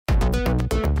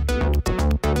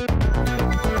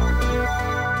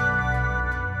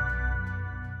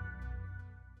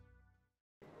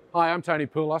Hi, I'm Tony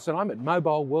Poulos and I'm at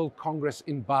Mobile World Congress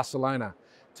in Barcelona.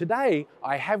 Today,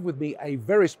 I have with me a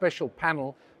very special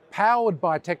panel powered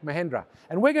by Tech Mahindra,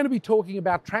 and we're going to be talking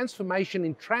about transformation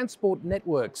in transport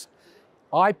networks,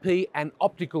 IP and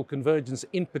optical convergence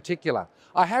in particular.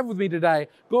 I have with me today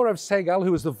Gaurav Sehgal,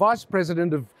 who is the Vice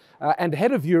President of and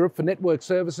Head of Europe for Network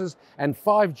Services and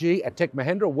 5G at Tech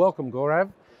Mahindra. Welcome,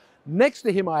 Gaurav. Next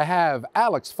to him, I have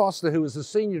Alex Foster, who is the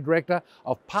Senior Director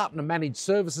of Partner Managed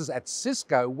Services at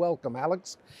Cisco. Welcome,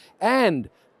 Alex.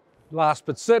 And last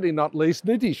but certainly not least,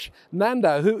 Nitish,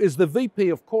 Nanda, who is the VP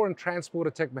of Core and Transport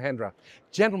at Tech Mahindra.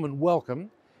 Gentlemen, welcome.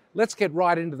 Let's get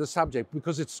right into the subject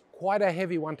because it's quite a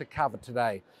heavy one to cover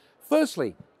today.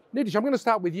 Firstly, Nitish, I'm going to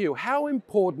start with you. How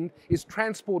important is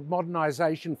transport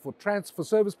modernisation for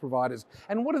service providers,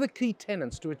 and what are the key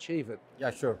tenets to achieve it?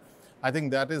 Yeah, sure. I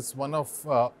think that is one of,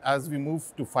 as we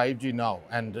move to 5G now,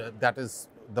 and that is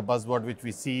the buzzword which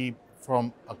we see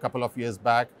from a couple of years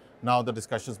back. Now the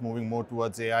discussion is moving more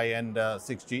towards AI and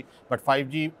 6G, but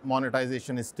 5G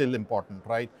monetization is still important,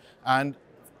 right? And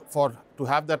to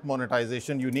have that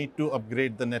monetization, you need to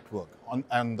upgrade the network.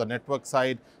 On the network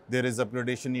side, there is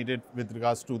upgradation needed with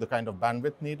regards to the kind of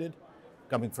bandwidth needed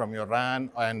coming from your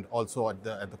RAN and also at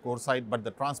the core side, but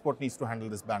the transport needs to handle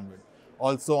this bandwidth.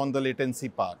 Also on the latency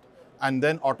part, and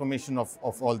then automation of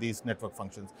all these network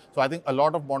functions. So I think a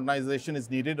lot of modernization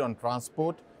is needed on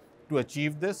transport to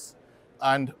achieve this.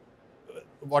 And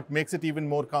what makes it even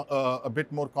more a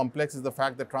bit more complex is the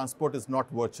fact that transport is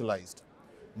not virtualized.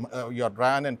 Your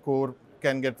RAN and core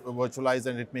can get virtualized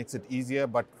and it makes it easier,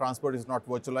 but transport is not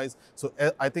virtualized. So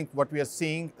I think what we are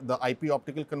seeing, the IP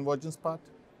optical convergence part,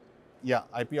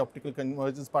 IP optical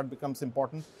convergence part becomes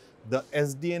important. The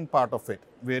SDN part of it,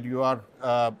 where you are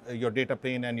your data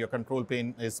plane and your control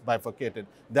plane is bifurcated,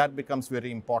 that becomes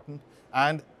very important.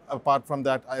 And apart from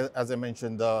that, as I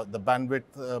mentioned, the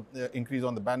bandwidth increase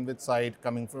on the bandwidth side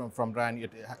coming from RAN,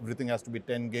 everything has to be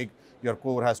 10 gig. Your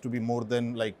core has to be more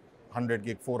than like 100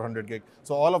 gig, 400 gig.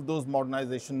 So all of those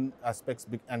modernization aspects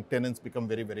and tenets become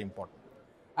very, very important.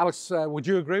 Alex, would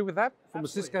you agree with that from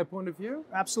Absolutely. a Cisco point of view?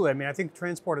 Absolutely. I mean, I think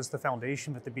transport is the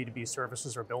foundation that the B2B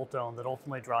services are built on that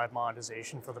ultimately drive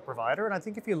monetization for the provider. And I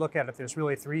think if you look at it, there's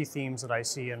really three themes that I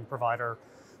see in provider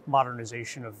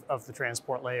modernization of the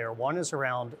transport layer. One is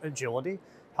around agility.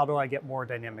 How do I get more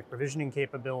dynamic provisioning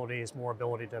capabilities, more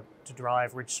ability to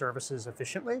drive rich services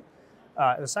efficiently?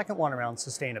 The second one around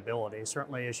sustainability.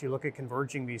 Certainly, as you look at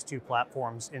converging these two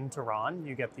platforms into RAN,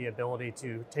 you get the ability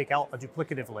to take out a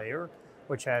duplicative layer,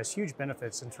 which has huge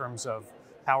benefits in terms of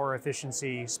power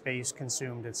efficiency, space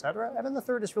consumed, et cetera. And then the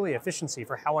third is really efficiency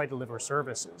for how I deliver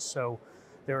services. So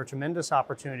there are tremendous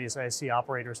opportunities I see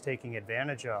operators taking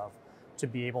advantage of to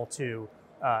be able to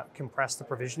compress the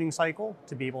provisioning cycle,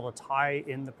 to be able to tie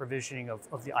in the provisioning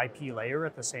of the IP layer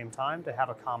at the same time to have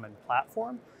a common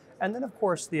platform. And then of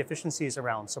course the efficiencies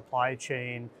around supply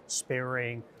chain,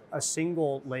 sparing, a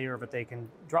single layer that they can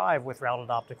drive with routed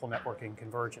optical networking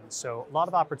convergence. So a lot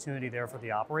of opportunity there for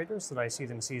the operators that I see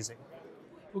them seizing.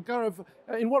 Well, Gaurav,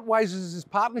 in what ways is this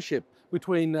partnership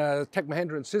between Tech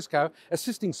Mahindra and Cisco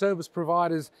assisting service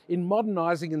providers in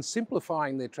modernising and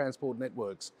simplifying their transport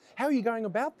networks? How are you going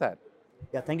about that?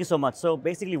 Yeah, thank you so much. So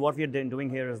basically what we are doing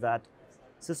here is that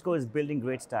Cisco is building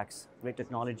great stacks, great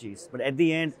technologies, but at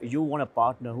the end, you want a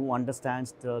partner who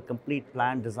understands the complete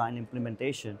plan, design,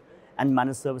 implementation, and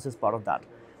managed services part of that.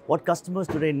 What customers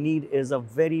today need is a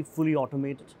very fully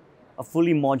automated, a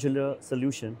fully modular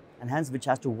solution, and hence which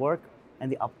has to work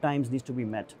and the uptimes needs to be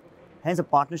met. Hence a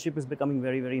partnership is becoming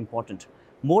very, very important.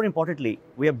 More importantly,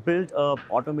 we have built an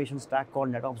automation stack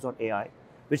called NetOps.ai,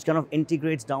 which kind of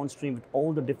integrates downstream with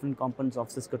all the different components of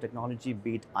Cisco technology,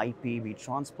 be it IP, be it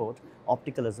transport,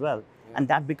 optical as well. And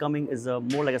that becoming is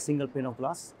more like a single pane of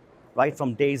glass, right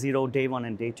from day zero, day one,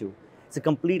 and day two. It's a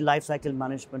complete lifecycle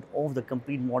management of the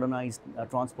complete modernized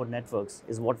transport networks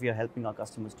is what we are helping our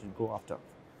customers to go after.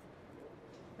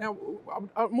 Now,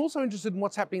 I'm also interested in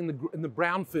what's happening in the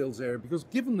brownfields area, because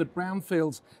given that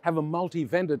brownfields have a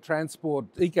multi-vendor transport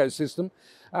ecosystem,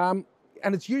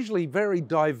 and it's usually very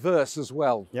diverse as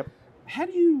well. Yep. How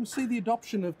do you see the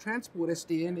adoption of transport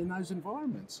SDN in those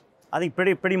environments? I think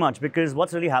pretty much, because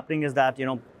what's really happening is that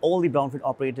all the brownfield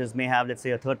operators may have, let's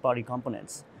say, a third-party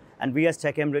components. And we as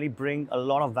TechM really bring a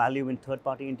lot of value in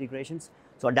third-party integrations.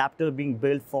 So adapter being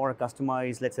built for a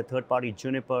customized, let's say, third-party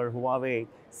Juniper, Huawei,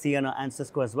 Ciena, and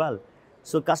Cisco as well.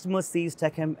 So customers sees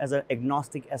TechM as an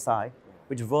agnostic SI,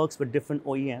 which works with different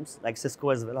OEMs like Cisco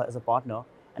as well as a partner,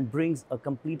 and brings a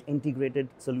complete integrated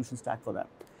solution stack for them.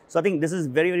 So I think this is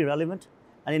very, very relevant,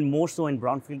 and in more so in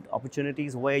brownfield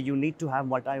opportunities where you need to have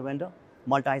multi-vendor,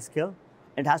 multi-skill.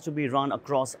 It has to be run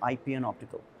across IP and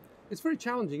optical. It's very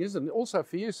challenging, isn't it? Also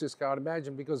for you, Cisco, I'd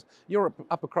imagine, because you're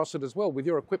up across it as well with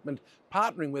your equipment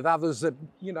partnering with others that,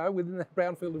 within that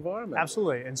brownfield environment.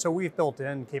 Absolutely. And so we've built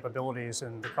in capabilities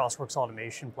in the Crossworks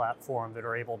automation platform that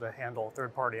are able to handle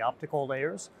third-party optical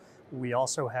layers. We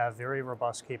also have very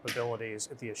robust capabilities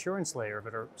at the assurance layer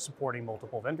that are supporting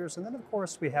multiple vendors. And then, of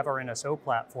course, we have our NSO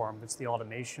platform that's the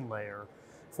automation layer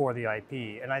for the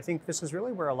IP. And I think this is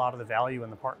really where a lot of the value in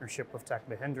the partnership with Tech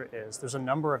Mahindra is. There's a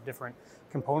number of different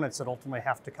components that ultimately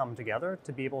have to come together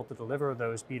to be able to deliver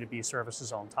those B2B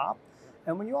services on top.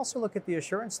 And when you also look at the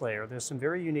assurance layer, there's some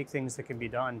very unique things that can be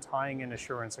done tying in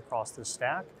assurance across this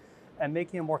stack and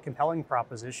making a more compelling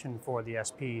proposition for the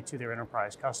SP to their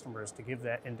enterprise customers to give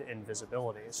that end-to-end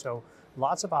visibility. So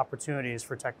lots of opportunities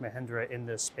for Tech Mahindra in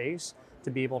this space to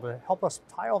be able to help us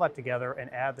tie all that together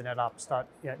and add the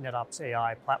NetOps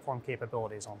AI platform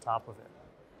capabilities on top of it.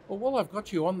 Well, while I've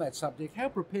got you on that subject, how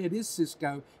prepared is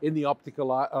Cisco in the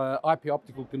IP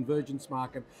optical convergence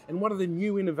market? And what are the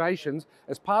new innovations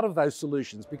as part of those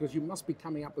solutions? Because you must be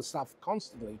coming up with stuff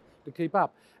constantly to keep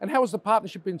up. And how is the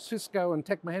partnership in Cisco and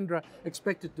Tech Mahindra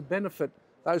expected to benefit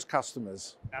those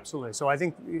customers? Absolutely. So I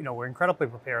think we're incredibly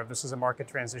prepared. This is a market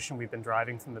transition we've been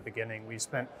driving from the beginning. We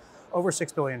spent over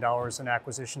 $6 billion in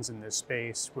acquisitions in this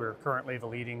space. We're currently the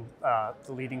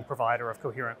leading provider of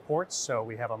coherent ports, so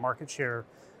we have a market share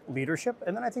leadership.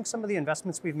 And then I think some of the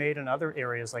investments we've made in other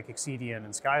areas like Exedian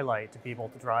and Skylight to be able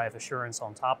to drive assurance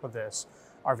on top of this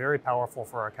are very powerful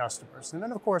for our customers. And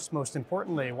then, of course, most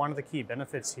importantly, one of the key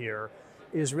benefits here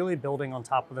is really building on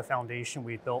top of the foundation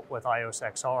we built with iOS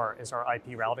XR as our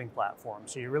IP routing platform.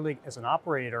 So you really, as an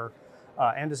operator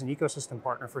and as an ecosystem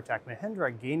partner for Tech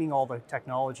Mahindra, gaining all the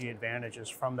technology advantages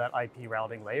from that IP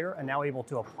routing layer and now able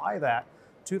to apply that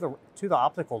to the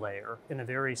optical layer in a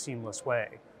very seamless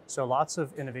way. So lots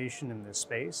of innovation in this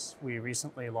space. We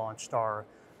recently launched our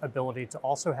ability to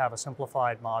also have a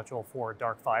simplified module for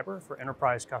dark fiber for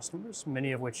enterprise customers,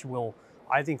 many of which will,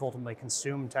 I think, ultimately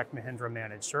consume Tech Mahindra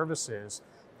managed services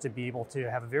to be able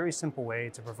to have a very simple way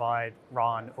to provide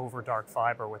RON over dark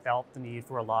fiber without the need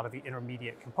for a lot of the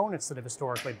intermediate components that have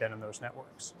historically been in those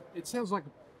networks. It sounds like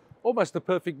almost a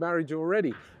perfect marriage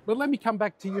already. But let me come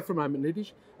back to you for a moment,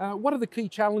 Nitish. What are the key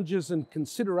challenges and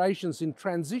considerations in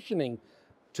transitioning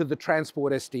to the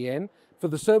transport SDN for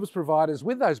the service providers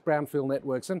with those brownfield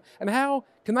networks, and how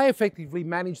can they effectively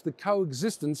manage the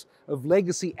coexistence of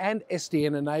legacy and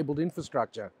SDN enabled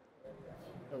infrastructure?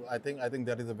 I think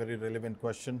that is a very relevant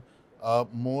question,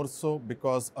 more so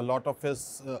because a lot of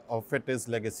it is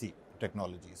legacy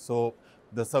technology. So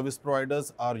the service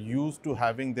providers are used to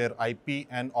having their IP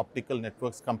and optical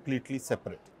networks completely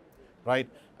separate, right?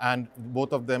 And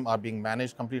both of them are being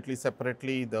managed completely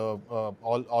separately. The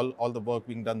all the work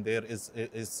being done there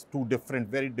is two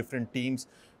very different teams.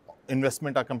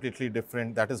 Investment are completely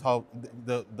different. That is how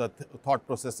the thought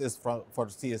process is for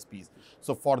CSPs.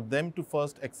 So for them to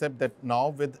first accept that now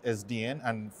with SDN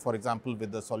and, for example,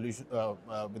 with the solution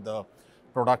with the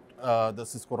product, the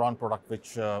Cisco RON product,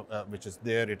 which is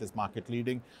there, it is market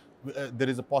leading. There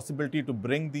is a possibility to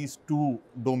bring these two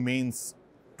domains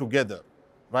together.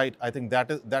 Right, I think that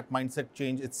mindset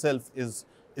change itself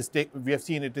we have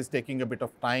seen it is taking a bit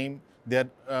of time. They're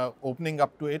opening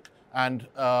up to it, and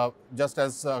just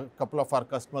as a couple of our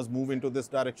customers move into this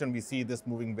direction, we see this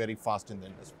moving very fast in the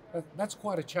industry. That's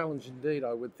quite a challenge indeed,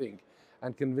 I would think,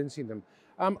 and convincing them.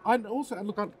 I'd also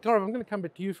look, Gaurav, I'm going to come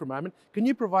back to you for a moment. Can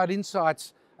you provide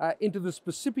insights into the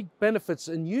specific benefits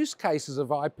and use cases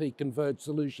of IP converged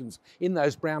solutions in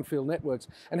those brownfield networks,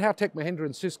 and how Tech Mahindra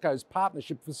and Cisco's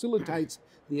partnership facilitates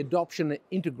the adoption and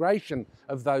integration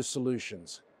of those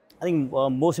solutions? I think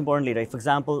most importantly, right, for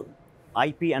example,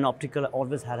 IP and optical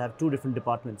always have two different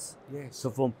departments. Yes. So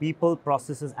from people,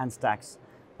 processes, and stacks.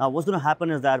 Now what's going to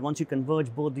happen is that once you converge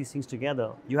both these things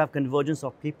together, you have convergence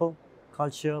of people,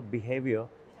 culture, behavior,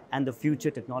 and the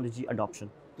future technology adoption.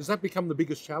 Does that become the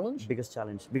biggest challenge? Biggest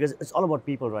challenge, because it's all about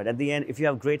people, right? At the end, if you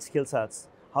have great skill sets,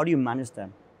 how do you manage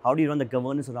them? How do you run the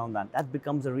governance around that? That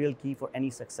becomes a real key for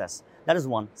any success. That is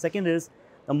one. Second is,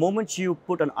 the moment you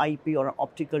put an IP or an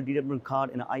optical DWDM card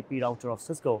in an IP router of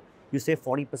Cisco, you save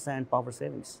 40% power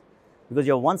savings. Because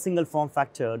you have one single form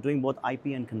factor doing both IP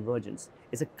and convergence.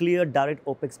 It's a clear direct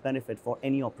OpEx benefit for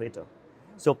any operator.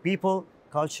 So people,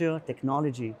 culture,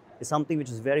 technology is something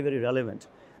which is very, very relevant.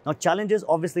 Now challenges,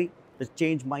 obviously, the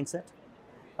change mindset.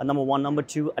 Number one. Number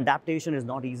two, adaptation is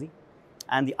not easy.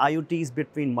 And the IoTs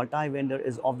between multi-vendor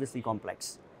is obviously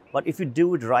complex. But if you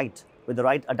do it right, with the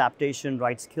right adaptation,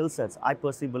 right skill sets, I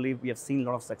personally believe we have seen a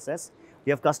lot of success. We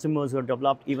have customers who have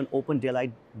developed even open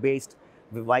daylight-based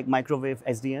microwave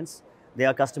SDNs. There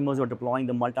are customers who are deploying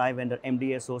the multi-vendor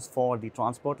MDSOs for the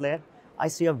transport layer. I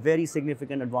see a very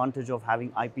significant advantage of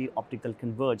having IP optical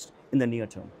converged in the near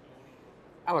term.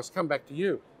 Alex, come back to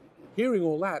you. Hearing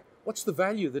all that, what's the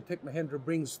value that Tech Mahindra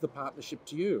brings the partnership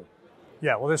to you?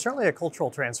 Yeah, well, there's certainly a cultural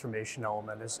transformation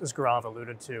element, as Gaurav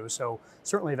alluded to. So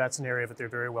certainly that's an area that they're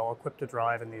very well equipped to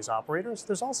drive in these operators.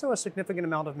 There's also a significant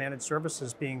amount of managed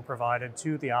services being provided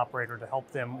to the operator to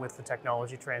help them with the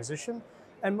technology transition.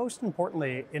 And most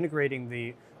importantly, integrating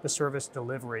the service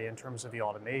delivery in terms of the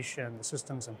automation, the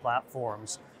systems and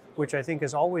platforms, which I think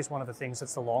is always one of the things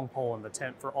that's the long pole in the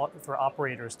tent for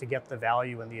operators to get the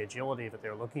value and the agility that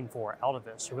they're looking for out of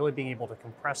this. So really being able to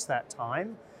compress that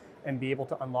time and be able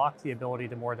to unlock the ability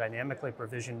to more dynamically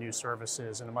provision new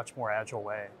services in a much more agile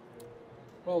way.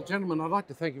 Well, gentlemen, I'd like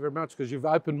to thank you very much because you've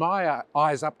opened my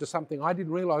eyes up to something I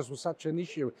didn't realise was such an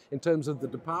issue in terms of the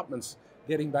departments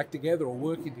getting back together or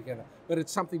working together. But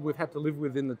it's something we've had to live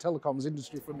with in the telecoms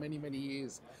industry for many, many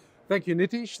years. Thank you,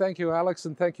 Nitish. Thank you, Alex.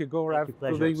 And thank you, Gaurav,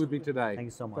 for being with me today. Thank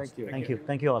you so much. Thank you. Thank you.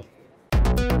 Thank you all.